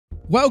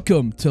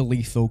Welcome to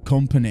Lethal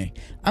Company.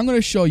 I'm going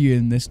to show you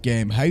in this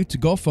game how to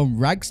go from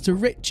rags to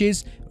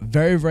riches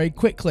very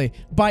quickly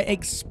by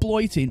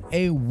exploiting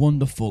a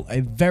wonderful,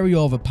 a very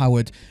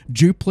overpowered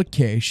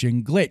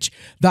duplication glitch.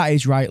 That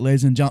is right,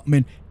 ladies and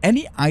gentlemen,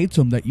 any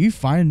item that you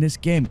find in this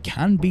game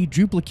can be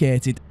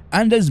duplicated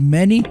and as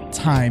many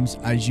times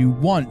as you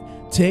want,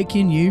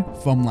 taking you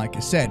from, like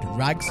I said,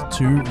 rags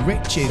to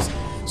riches.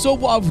 So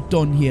what I've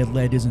done here,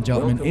 ladies and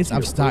gentlemen, is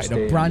I've started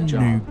a brand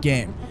new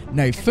game.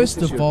 Now,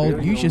 first of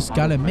all, you just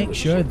gotta make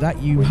sure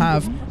that you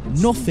have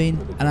nothing,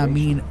 and I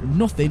mean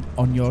nothing,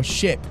 on your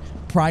ship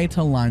prior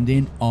to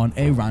landing on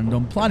a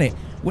random planet,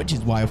 which is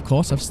why, of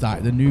course, I've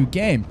started a new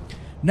game.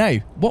 Now,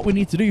 what we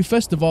need to do,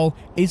 first of all,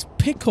 is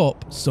pick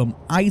up some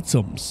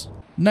items.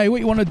 Now,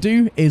 what you want to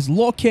do is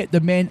locate the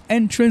main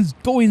entrance,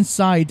 go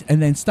inside,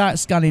 and then start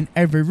scanning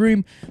every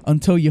room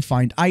until you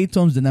find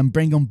items, and then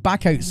bring them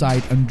back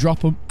outside and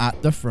drop them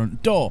at the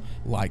front door,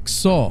 like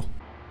so.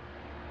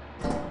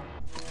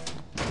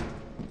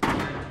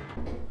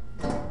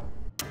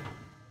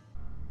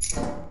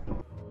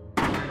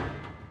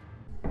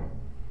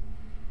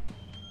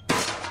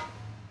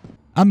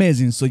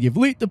 Amazing, so you've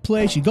looted the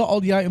place, you got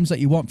all the items that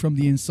you want from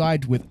the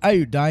inside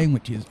without dying,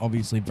 which is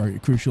obviously very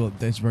crucial at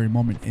this very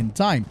moment in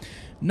time.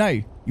 Now,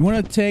 you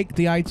want to take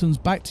the items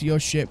back to your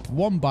ship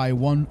one by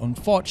one.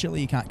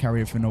 Unfortunately, you can't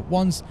carry everything at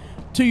once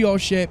to your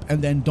ship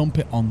and then dump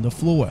it on the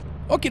floor.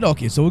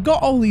 Okay, so we've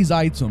got all these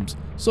items.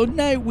 So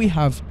now we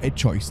have a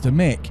choice to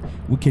make.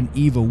 We can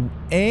either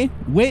A,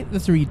 wait the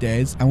 3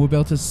 days and we'll be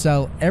able to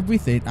sell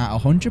everything at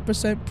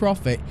 100%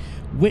 profit,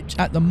 which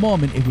at the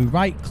moment, if we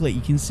right click,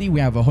 you can see we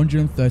have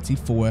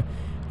 134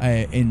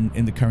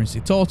 in the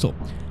currency total.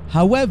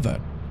 However,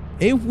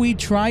 if we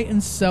try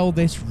and sell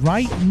this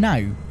right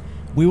now,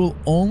 we will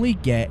only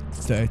get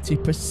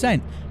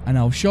 30%, and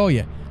I'll show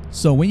you.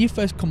 So when you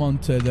first come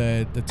onto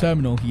the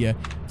terminal here,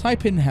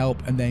 type in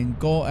help and then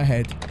go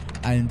ahead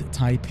and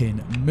type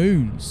in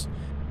moons.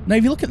 Now,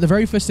 if you look at the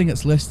very first thing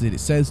that's listed, it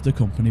says the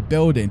company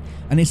building,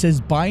 and it says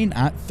buying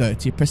at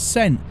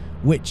 30%,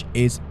 which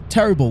is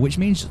terrible, which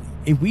means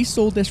if we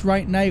sold this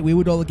right now, we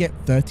would only get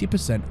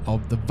 30%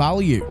 of the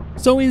value.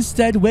 So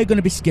instead, we're going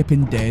to be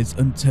skipping days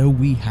until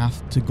we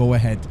have to go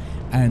ahead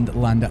and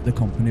land at the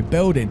company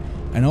building.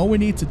 And all we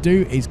need to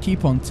do is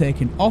keep on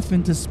taking off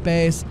into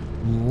space,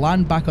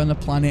 land back on the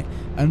planet,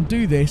 and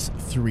do this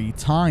 3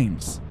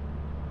 times.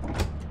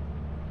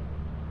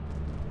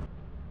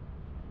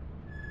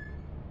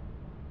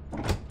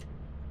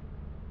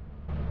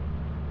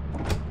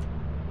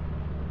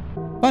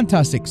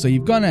 Fantastic, so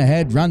you've gone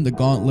ahead, ran the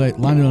gauntlet,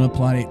 landed on a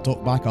planet,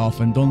 took back off,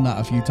 and done that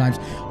a few times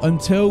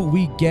until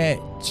we get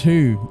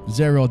to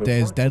 0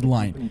 days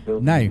deadline.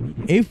 Now,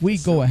 if we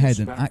go ahead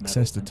and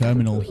access the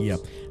terminal here,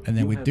 and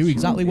then we do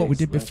exactly what we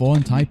did before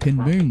and type in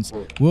moons,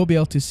 we'll be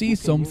able to see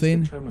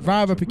something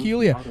rather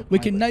peculiar. We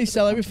can now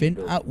sell everything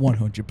at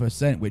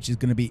 100%, which is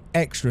going to be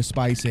extra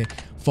spicy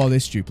for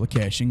this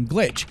duplication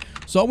glitch.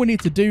 So all we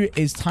need to do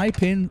is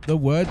type in the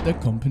word the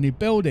company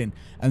building,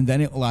 and then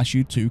it will ask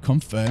you to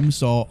confirm.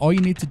 So all you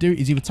need to do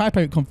is either type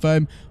out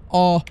confirm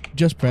or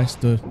just press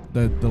the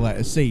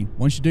letter C.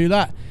 Once you do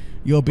that,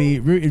 you'll be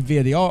routed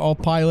via the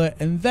autopilot,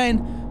 and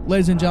then,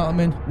 ladies and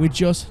gentlemen, we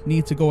just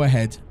need to go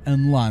ahead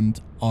and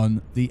land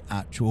on the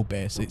actual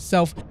base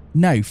itself.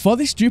 Now, for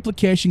this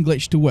duplication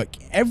glitch to work,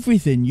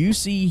 everything you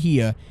see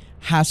here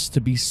has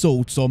to be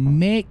sold. So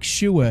make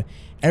sure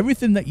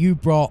everything that you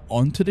brought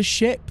onto the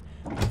ship,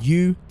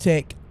 you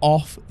take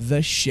off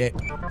the ship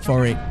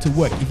for it to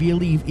work. If you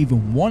leave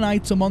even one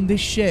item on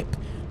this ship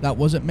that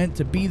wasn't meant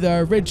to be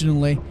there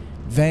originally,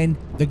 then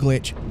the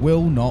glitch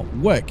will not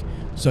work.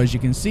 So as you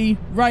can see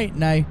right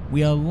now,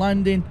 we are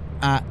landing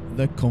at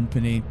the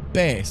company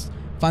base.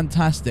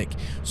 Fantastic.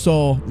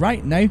 So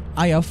right now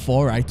I have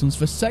 4 items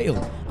for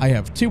sale. I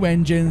have 2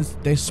 engines,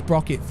 this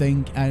sprocket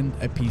thing, and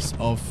a piece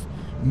of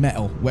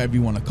metal, whatever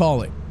you want to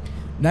call it.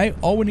 Now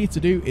all we need to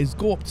do is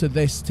go up to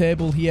this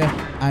table here,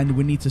 and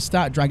we need to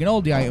start dragging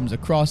all the items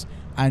across,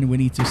 and we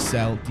need to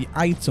sell the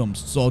items.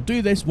 So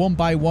do this one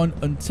by one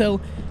until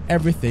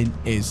everything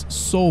is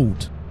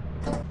sold.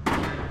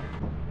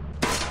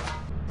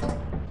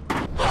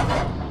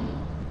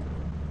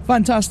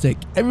 Fantastic,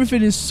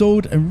 everything is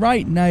sold, and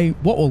right now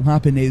what will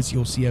happen is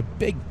you'll see a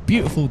big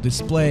beautiful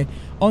display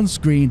on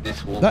screen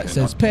that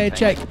says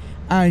paycheck,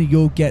 and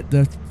you'll get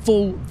the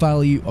full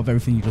value of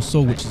everything you just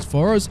sold, which is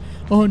for us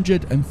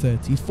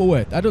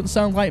 134. That doesn't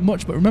sound like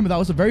much, but remember that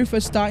was the very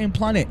first starting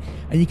planet,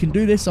 and you can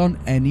do this on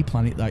any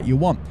planet that you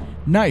want.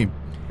 Now,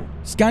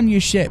 scan your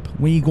ship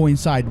when you go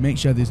inside, make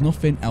sure there's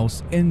nothing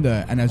else in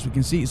there, and as we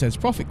can see, it says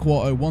profit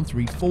quarter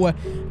 134,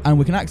 and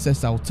we can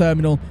access our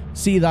terminal.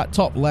 See that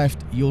top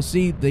left, you'll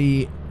see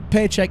the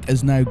paycheck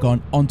has now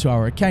gone onto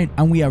our account,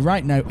 and we are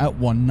right now at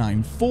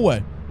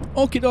 194.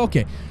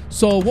 Okay,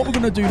 so what we're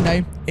going to do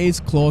now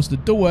is close the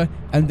door,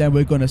 and then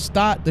we're going to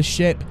start the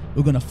ship.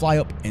 We're going to fly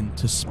up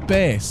into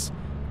space.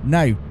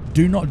 Now,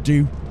 do not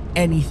do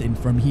anything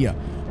from here,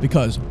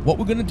 because what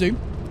we're going to do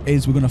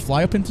is we're going to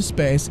fly up into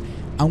space,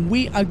 and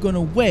we are going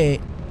to wait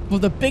for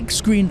the big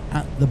screen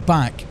at the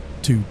back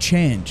to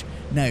change.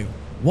 Now,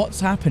 what's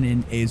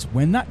happening is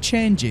when that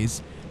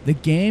changes, the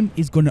game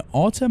is going to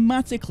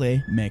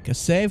automatically make a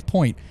save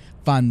point.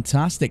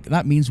 Fantastic.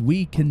 That means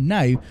we can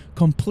now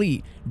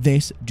complete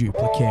this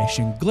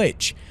duplication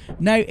glitch.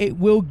 Now, it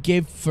will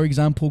give, for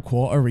example,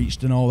 quarter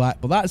reached and all that,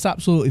 but that's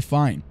absolutely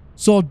fine.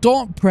 So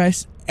don't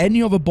press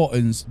any other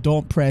buttons.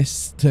 Don't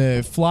press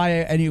to fly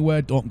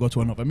anywhere. Don't go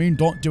to another moon.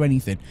 Don't do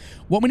anything.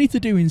 What we need to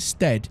do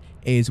instead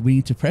is we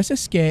need to press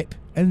escape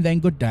and then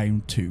go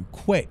down to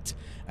quit,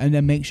 and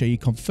then make sure you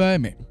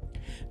confirm it.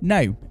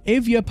 Now,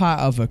 if you're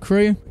part of a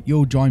crew,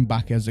 you'll join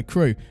back as a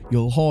crew.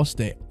 You'll host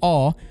it,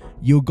 or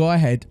you'll go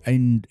ahead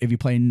and if you're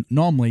playing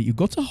normally, you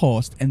go to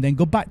host and then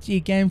go back to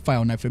your game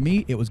file. Now, for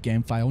me, it was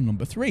game file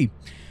number 3.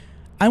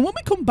 And when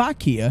we come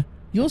back here,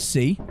 you'll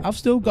see I've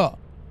still got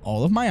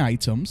all of my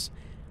items,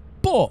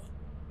 but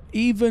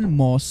even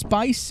more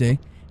spicy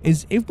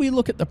is if we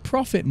look at the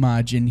profit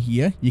margin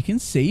here, you can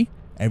see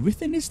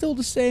everything is still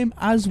the same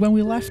as when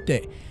we left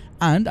it.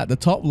 And at the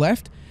top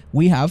left,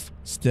 we have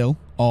still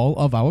all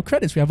of our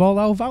credits. We have all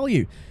our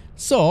value.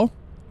 So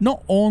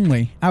not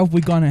only have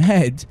we gone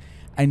ahead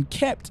and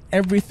kept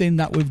everything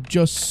that we've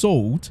just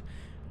sold,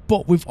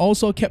 but we've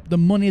also kept the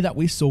money that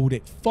we sold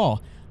it for.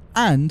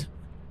 And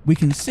we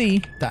can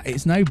see that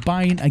it's now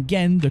buying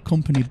again. The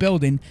company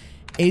building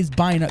is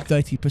buying at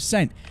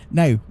 30%.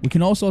 Now, we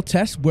can also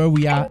test where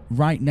we are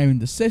right now in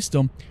the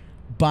system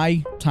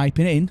by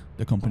typing in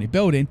the company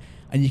building,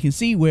 and you can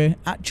see we're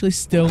actually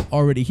still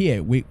already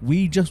here.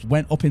 We just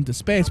went up into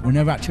space. We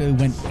never actually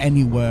went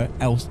anywhere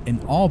else in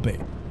orbit.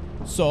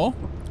 So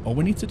all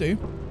we need to do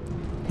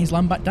is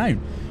land back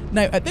down.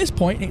 Now, at this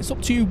point, it's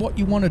up to you what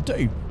you want to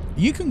do.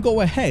 You can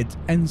go ahead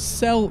and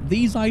sell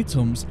these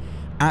items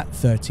at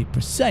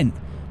 30%.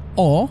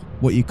 Or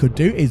what you could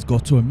do is go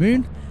to a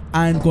moon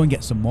and go and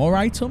get some more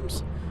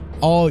items.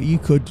 Or you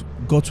could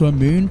go to a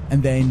moon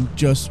and then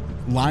just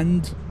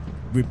land,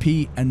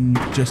 repeat, and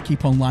just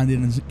keep on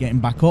landing and getting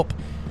back up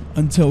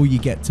until you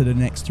get to the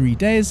next 3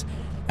 days,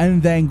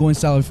 and then go and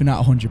sell everything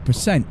at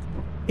 100%.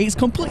 It's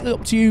completely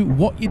up to you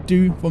what you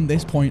do from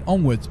this point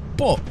onwards,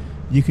 but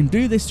you can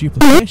do this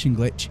duplication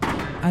glitch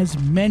as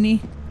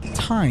many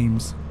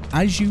times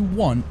as you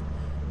want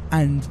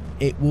and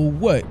it will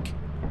work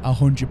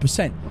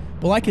 100%.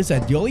 But like I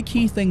said, the only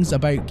key things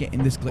about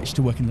getting this glitch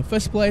to work in the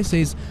first place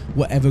is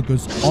whatever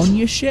goes on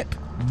your ship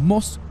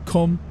must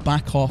come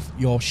back off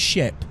your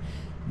ship.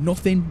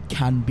 Nothing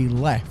can be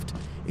left.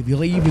 If you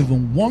leave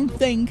even one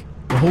thing,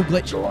 the whole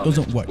glitch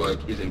doesn't work.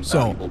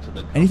 So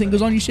anything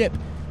goes on your ship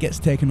gets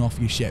taken off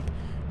your ship.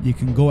 You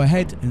can go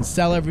ahead and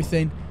sell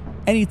everything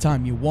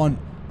anytime you want.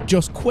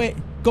 Just quit,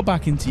 go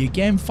back into your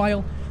game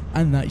file,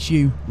 and that's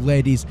you,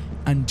 ladies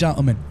and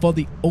gentlemen, for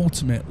the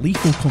ultimate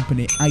Lethal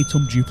Company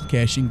item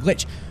duplication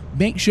glitch.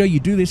 Make sure you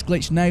do this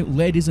glitch now,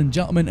 ladies and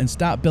gentlemen, and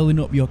start building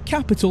up your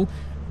capital,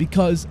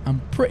 because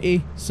I'm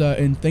pretty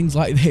certain things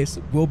like this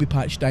will be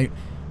patched out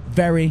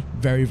very,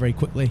 very, very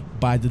quickly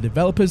by the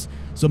developers.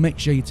 So make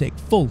sure you take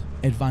full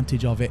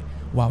advantage of it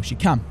whilst you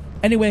can.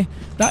 Anyway,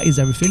 that is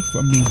everything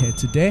from me here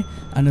today,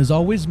 and as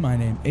always, my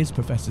name is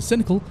Professor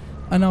Cynical,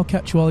 and I'll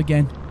catch you all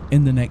again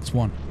in the next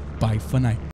one. Bye for now.